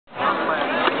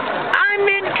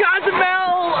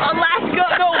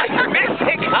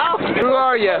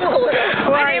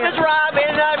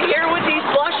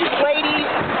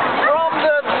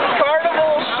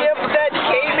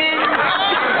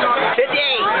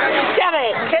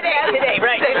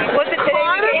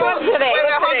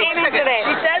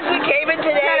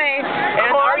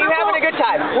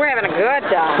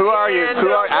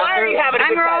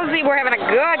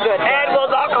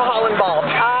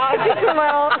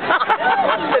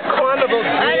The carnival.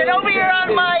 And over here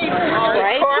on my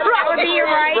Right? That would be your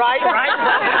right. Right.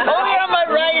 over here on my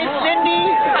right is Cindy,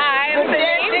 Hi, I'm the Cindy.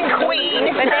 dancing queen.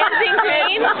 The dancing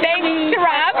queen. Thanks to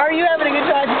Rob. Are you having a good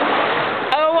time?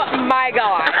 Oh my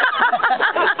God.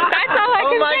 That's all I Oh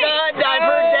can my say. God, I've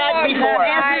heard that before.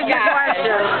 Oh my God.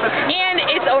 And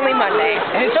it's only Monday.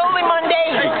 And it's only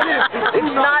Monday.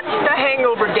 It's not the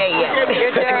hangover day yet.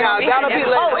 No, that'll be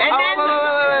later. Oh, and then the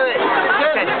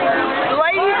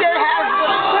lady that has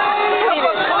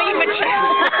the cleavage.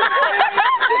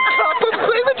 Cup of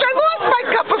cleavage. I lost my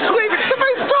cup of cleavage.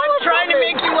 Somebody stole it. Trying to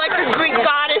make you like a Greek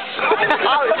goddess.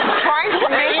 Trying to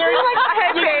make you like a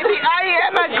Hey, baby, I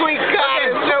am a Greek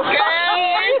goddess,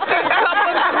 okay? Cup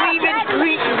of cleavage,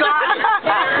 Greek goddess.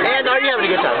 And are you having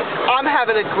a good time? I'm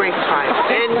having a great time.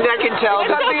 And I can tell.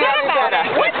 What's so good about it?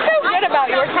 What's so good about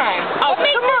your time? Oh, What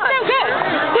makes come on. it so good?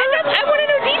 I want to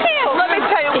know details. Let me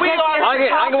tell you, we are.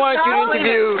 I want you to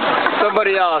interview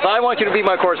somebody else. I want you to be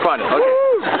my correspondent. Okay.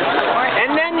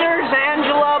 And then there's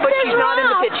Angela, but she's not in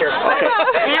the picture. Okay.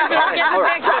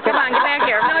 Come on, get back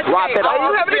here. No, it's Wrap okay. it up. Are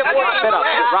you having a good Wrap it up.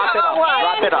 time? Wrap it up.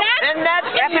 Wrap it up. And that's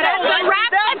Wrap it up.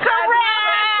 Wrap it up.